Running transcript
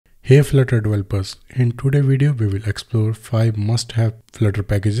Hey Flutter developers, in today's video we will explore 5 must-have Flutter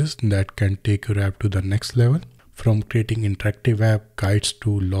packages that can take your app to the next level, from creating interactive app guides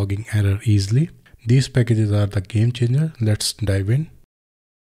to logging error easily. These packages are the game changer. Let's dive in.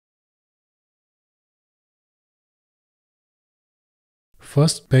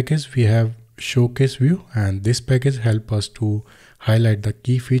 First package we have ShowcaseView, and this package helps us to highlight the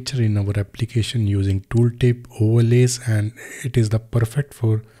key feature in our application using tooltip overlays, and it is the perfect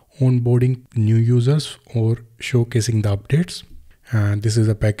for onboarding new users or showcasing the updates. And this is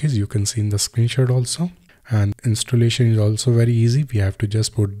a package you can see in the screenshot also, and installation is also very easy. We have to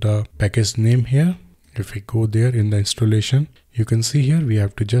just put the package name here. If we go there in the installation, you can see here we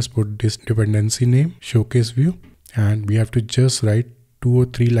have to just put this dependency name ShowcaseView, and we have to just write 2 or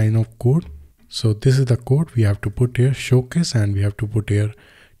 3 lines of code. So this is the code we have to put here, showcase, and we have to put here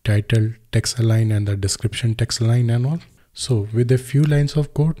title text align and the description text align and all. So with a few lines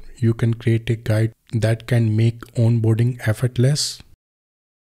of code, you can create a guide that can make onboarding effortless.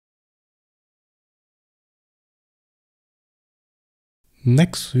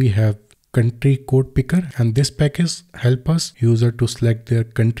 Next, we have country code picker, and this package helps us user to select their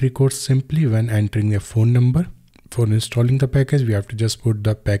country code simply when entering their phone number. For installing the package, we have to just put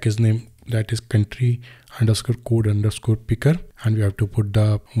the package name, that is country_code_picker, and we have to put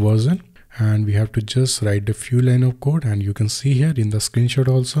the version, and we have to just write a few lines of code. And you can see here in the screenshot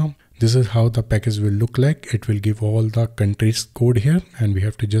also, this is how the package will look like. It will give all the countries code here, and we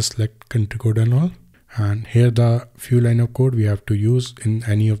have to just select country code and all. And here the few lines of code we have to use in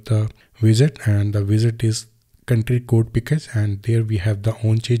any of the widget, and the widget is country code package, and there we have the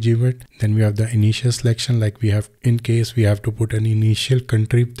on change event. Then we have the initial selection, like we have in case we have to put an initial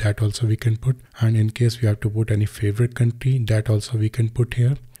country, that also we can put, and in case we have to put any favorite country, that also we can put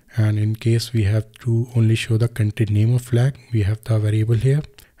here. And in case we have to only show the country name of flag, we have the variable here.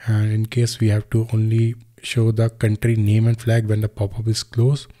 And in case we have to only show the country name and flag when the pop-up is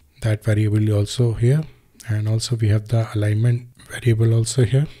closed, that variable is also here. And also we have the alignment variable also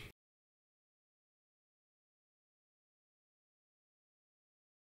here.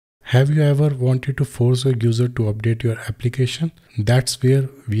 Have you ever wanted to force a user to update your application? That's where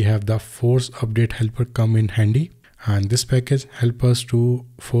we have the force update helper come in handy. And this package helps us to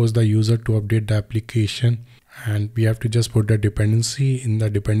force the user to update the application. And we have to just put the dependency. In the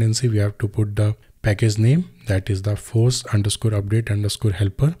dependency, we have to put the package name, that is the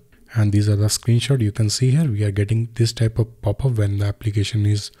force_update_helper. And these are the screenshot you can see here. We are getting this type of pop-up when the application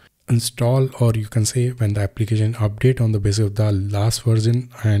is installed, or you can say when the application update on the basis of the last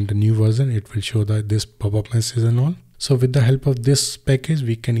version and the new version, it will show this pop-up message and all. So with the help of this package,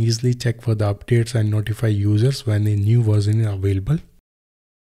 we can easily check for the updates and notify users when a new version is available.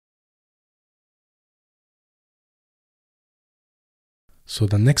 So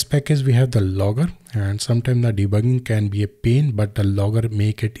the next package we have the logger, and sometimes the debugging can be a pain, but the logger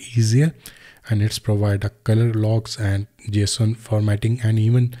make it easier, and it's provide a color logs and JSON formatting, and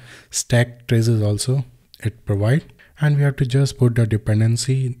even stack traces also it provide. And we have to just put the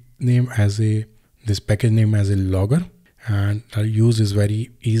dependency name as this package name as a logger, and our use is very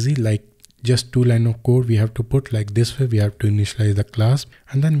easy, like just 2 lines of code we have to put like this way. We have to initialize the class,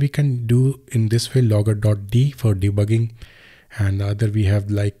 and then we can do in this way logger.d for debugging, and the other we have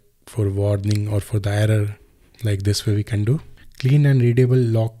like for warning or for the error, like this way we can do. Clean and readable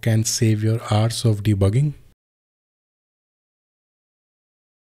log can save your hours of debugging.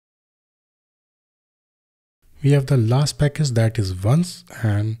 We have the last package, that is once,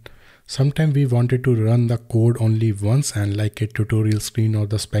 and sometimes we wanted to run the code only once, and like a tutorial screen or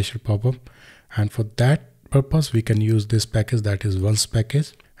the special pop-up, and for that purpose we can use this package, that is once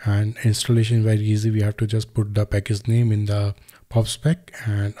package. And installation is very easy. We have to just put the package name in the pub spec,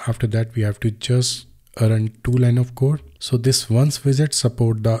 and after that we have to just run 2 lines of code. So this once widget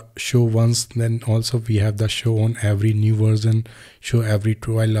support the show once, then also we have the show on every new version, show every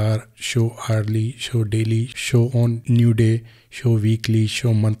 12 hour, show hourly, show daily, show on new day, show weekly,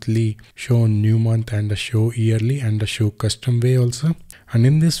 show monthly, show on new month, and the show yearly, and the show custom way also. And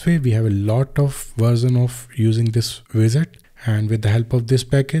in this way we have a lot of version of using this widget. And with the help of this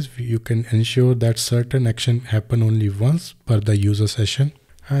package, you can ensure that certain action happen only once per the user session.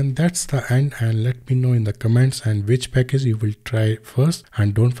 And that's the end, and let me know in the comments and which package you will try first.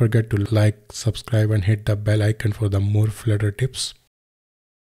 And don't forget to like, subscribe, and hit the bell icon for the more Flutter tips.